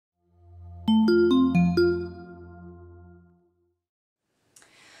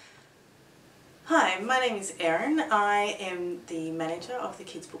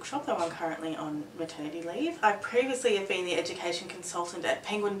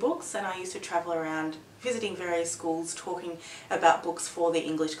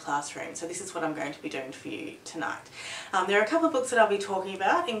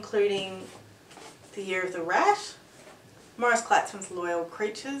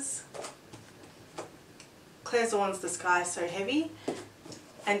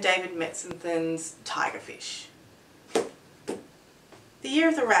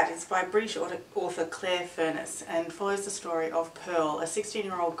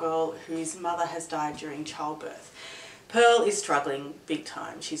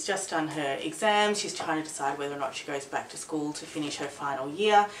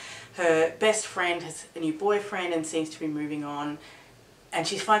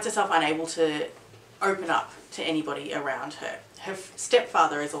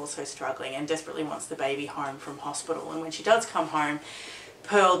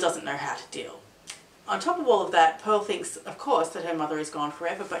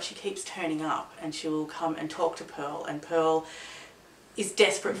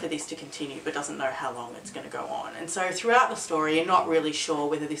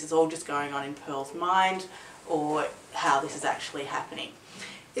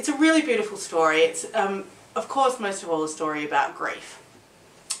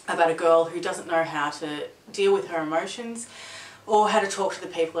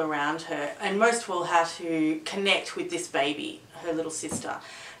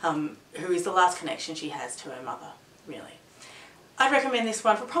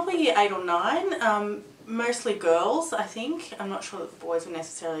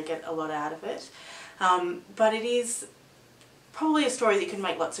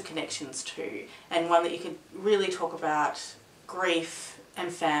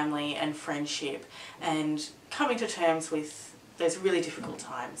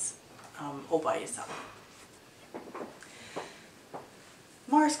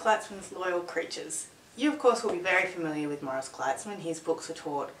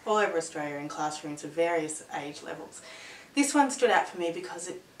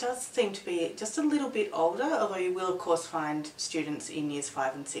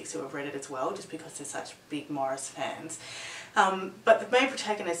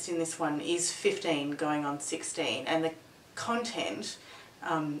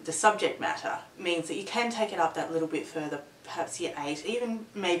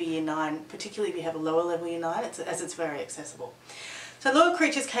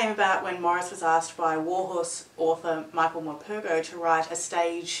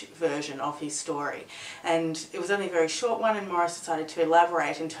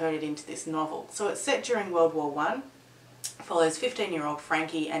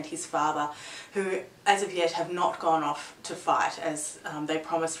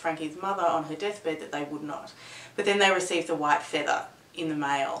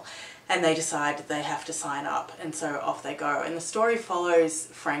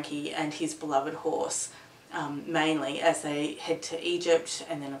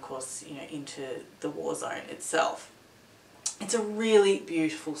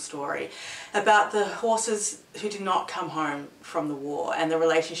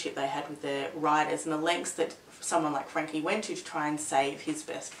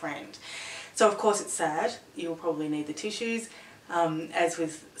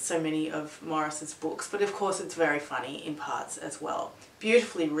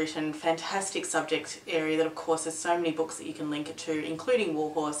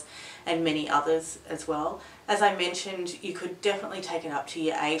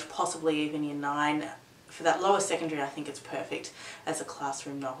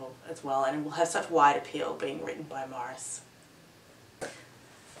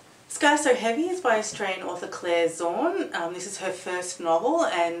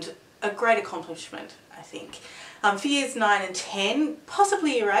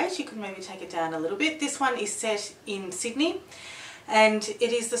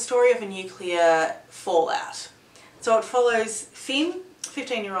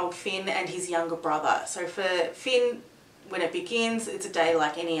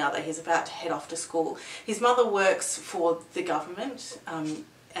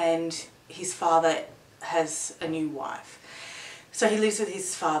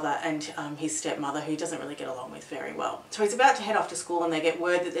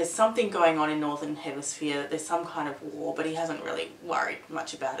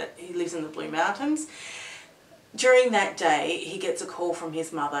During that day, he gets a call from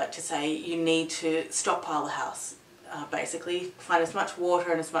his mother to say you need to stockpile the house. Basically, find as much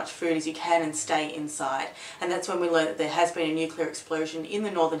water and as much food as you can and stay inside. And that's when we learn that there has been a nuclear explosion in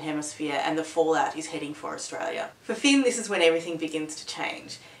the Northern Hemisphere and the fallout is heading for Australia. For Finn, this is when everything begins to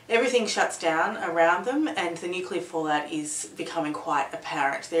change. Everything shuts down around them and the nuclear fallout is becoming quite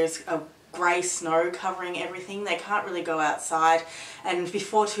apparent. There's a grey snow covering everything. They can't really go outside, and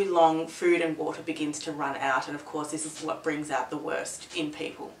before too long food and water begins to run out, and of course this is what brings out the worst in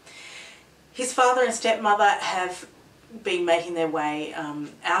people. His father and stepmother have been making their way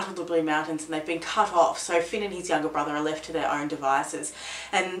out of the Blue Mountains and they've been cut off, so Finn and his younger brother are left to their own devices,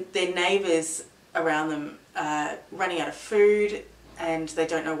 and their neighbours around them are running out of food and they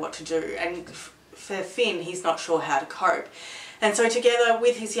don't know what to do. And for Finn, he's not sure how to cope. And so together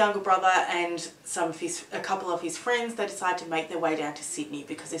with his younger brother and a couple of his friends, they decide to make their way down to Sydney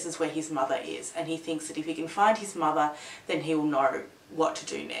because this is where his mother is, and he thinks that if he can find his mother, then he will know what to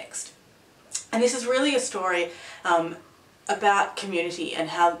do next. And this is really a story about community and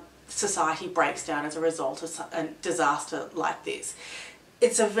how society breaks down as a result of a disaster like this.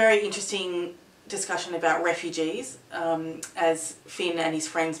 It's a very interesting discussion about refugees. As Finn and his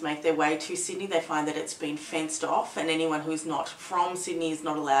friends make their way to Sydney, they find that it's been fenced off and anyone who's not from Sydney is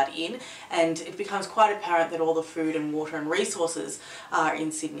not allowed in, and it becomes quite apparent that all the food and water and resources are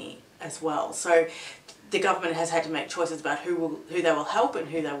in Sydney as well. So the government has had to make choices about who they will help and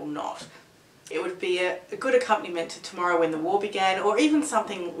who they will not. It would be a good accompaniment to Tomorrow When the War Began, or even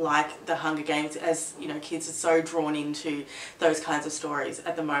something like The Hunger Games, as you know, kids are so drawn into those kinds of stories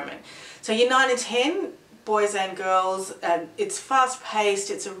at the moment. So year 9 and 10, boys and girls, it's fast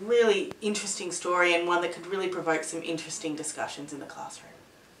paced, it's a really interesting story and one that could really provoke some interesting discussions in the classroom.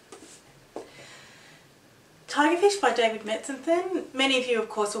 Tigerfish by David Metzenthun. Many of you of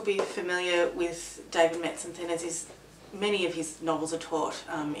course will be familiar with David Metzenthun as many of his novels are taught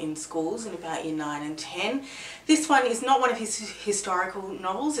in schools in about year 9 and 10. This one is not one of his historical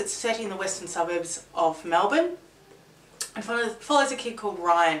novels. It's set in the western suburbs of Melbourne and follows a kid called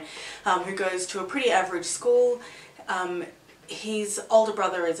Ryan who goes to a pretty average school. His older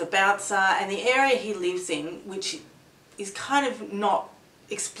brother is a bouncer, and the area he lives in, which is kind of not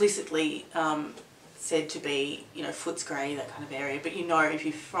explicitly said to be, you know, Footscray, that kind of area, but you know, if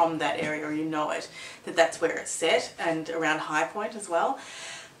you're from that area or you know it, that that's where it's set, and around High Point as well.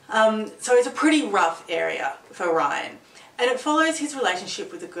 So it's a pretty rough area for Ryan, and it follows his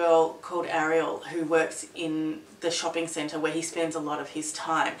relationship with a girl called Ariel who works in the shopping centre where he spends a lot of his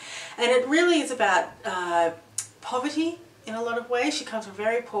time, and it really is about poverty in a lot of ways. She comes from a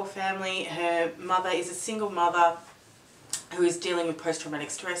very poor family. Her mother is a single mother who is dealing with post-traumatic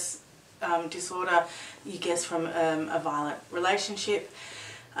stress disorder, you guess from a violent relationship,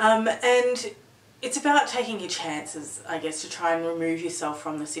 and it's about taking your chances, I guess, to try and remove yourself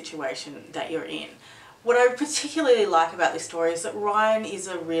from the situation that you're in. What I particularly like about this story is that Ryan is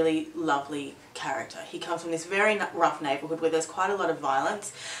a really lovely character. He comes from this very rough neighbourhood where there's quite a lot of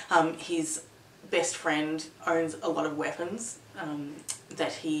violence. His best friend owns a lot of weapons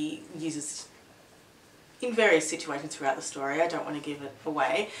that he uses in various situations throughout the story. I don't want to give it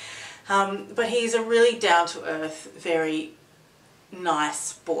away. But he's a really down-to-earth, very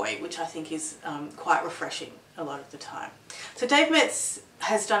nice boy, which I think is quite refreshing a lot of the time. So Dave Metz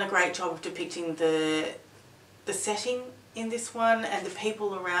has done a great job of depicting the setting in this one and the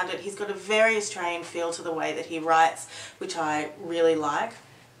people around it. He's got a very Australian feel to the way that he writes, which I really like.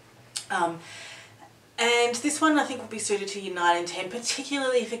 And this one I think will be suited to year 9 and 10,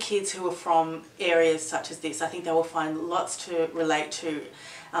 particularly for kids who are from areas such as this. I think they will find lots to relate to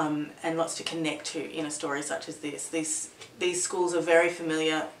and lots to connect to in a story such as this. These schools are very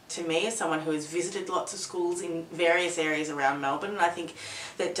familiar to me as someone who has visited lots of schools in various areas around Melbourne, and I think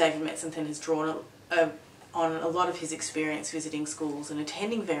that David Metzenthun has drawn on a lot of his experience visiting schools and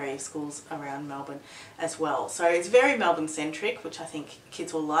attending various schools around Melbourne as well. So it's very Melbourne centric, which I think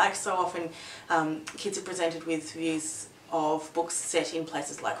kids will like. So often kids are presented with views of books set in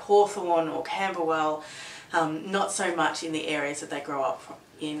places like Hawthorn or Camberwell, not so much in the areas that they grow up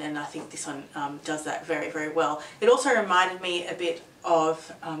in, and I think this one does that very, very well. It also reminded me a bit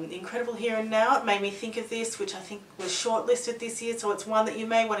of The Incredible Here and Now. It made me think of this, which I think was shortlisted this year, so it's one that you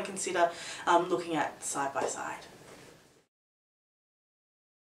may want to consider looking at side by side.